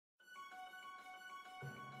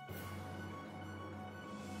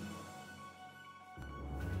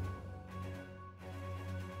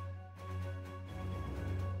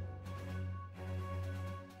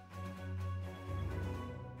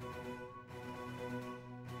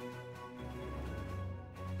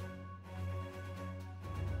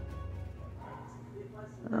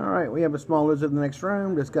Alright, we have a small lizard in the next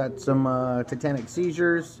room that's got some tetanic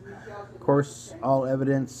seizures. Of course, all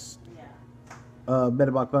evidence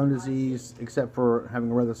metabolic bone disease, except for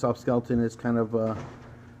having a rather soft skeleton, is kind of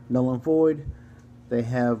null and void. They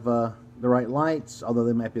have the right lights, although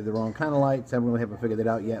they might be the wrong kind of lights. I really haven't figured that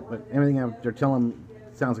out yet, but everything they're telling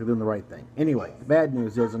sounds like they're doing the right thing. Anyway, the bad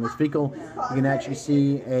news is on this fecal, you can actually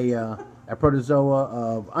see a protozoa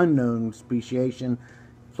of unknown speciation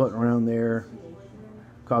floating around there,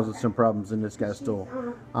 causing some problems in this guy's stool.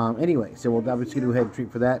 Anyway, so we'll obviously go ahead and treat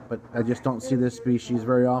for that, but I just don't see this species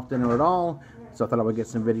very often or at all, so I thought I would get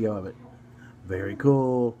some video of it. Very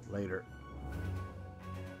cool. Later.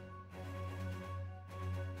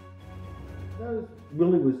 That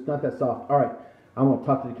really was not that soft. Alright, I'm going to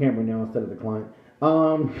talk to the camera now instead of the client.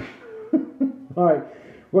 Alright,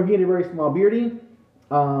 we're getting a very small Beardie.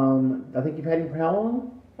 I think you've had him for how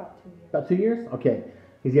long? About 2 years. About 2 years? Okay.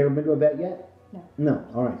 Has he ever been to a vet yet? No. No.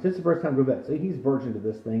 Alright, so this is the first time to a vet. So he's virgin to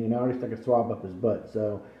this thing, and I already stuck a swab up his butt,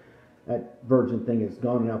 so that virgin thing is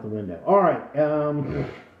gone and out the window. Alright,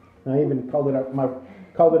 I even called it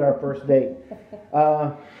our first date.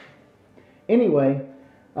 Anyway,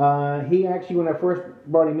 he actually, when I first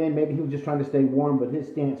brought him in, maybe he was just trying to stay warm, but his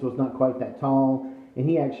stance was not quite that tall, and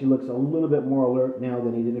he actually looks a little bit more alert now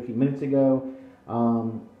than he did a few minutes ago.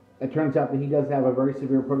 It turns out that he does have a very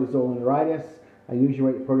severe protozoal enteritis. I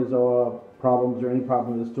usually rate protozoa problems or any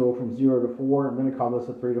problem with the stool from 0 to 4. I'm going to call this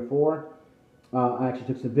a 3 to 4. I actually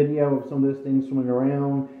took some video of some of those things swimming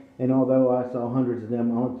around, and although I saw hundreds of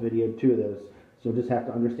them, I only videoed 2 of those, so you'll just have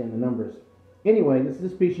to understand the numbers. Anyway, this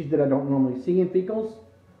is a species that I don't normally see in fecals.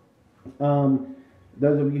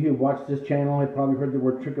 Those of you who watched this channel have probably heard the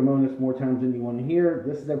word trichomonas more times than you want to hear.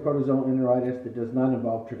 This is a protozoal enteritis that does not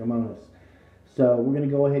involve trichomonas. So we're going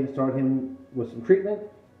to go ahead and start him with some treatment,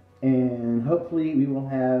 and hopefully we will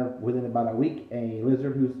have, within about a week, a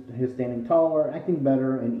lizard who's standing taller, acting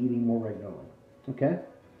better, and eating more regularly. Okay?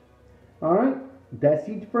 Alright, that's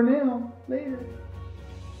it for now. Later.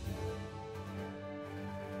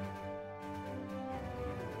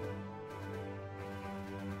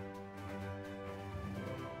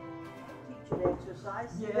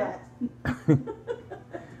 Exercise. Yeah.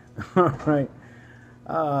 Alright.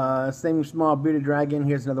 Same small bearded dragon.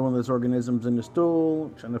 Here's another one of those organisms in the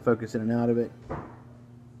stool. Trying to focus in and out of it.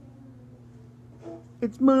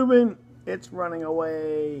 It's moving. It's running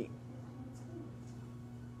away.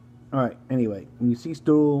 Alright, anyway, when you see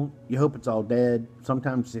stool, you hope it's all dead.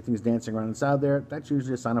 Sometimes you see things dancing around inside there. That's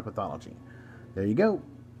usually a sign of pathology. There you go.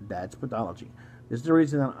 That's pathology. This is the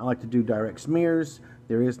reason I like to do direct smears.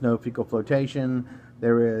 There is no fecal flotation.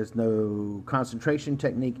 There is no concentration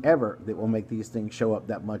technique ever that will make these things show up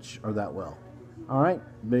that much or that well. Alright,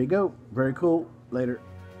 there you go. Very cool. Later.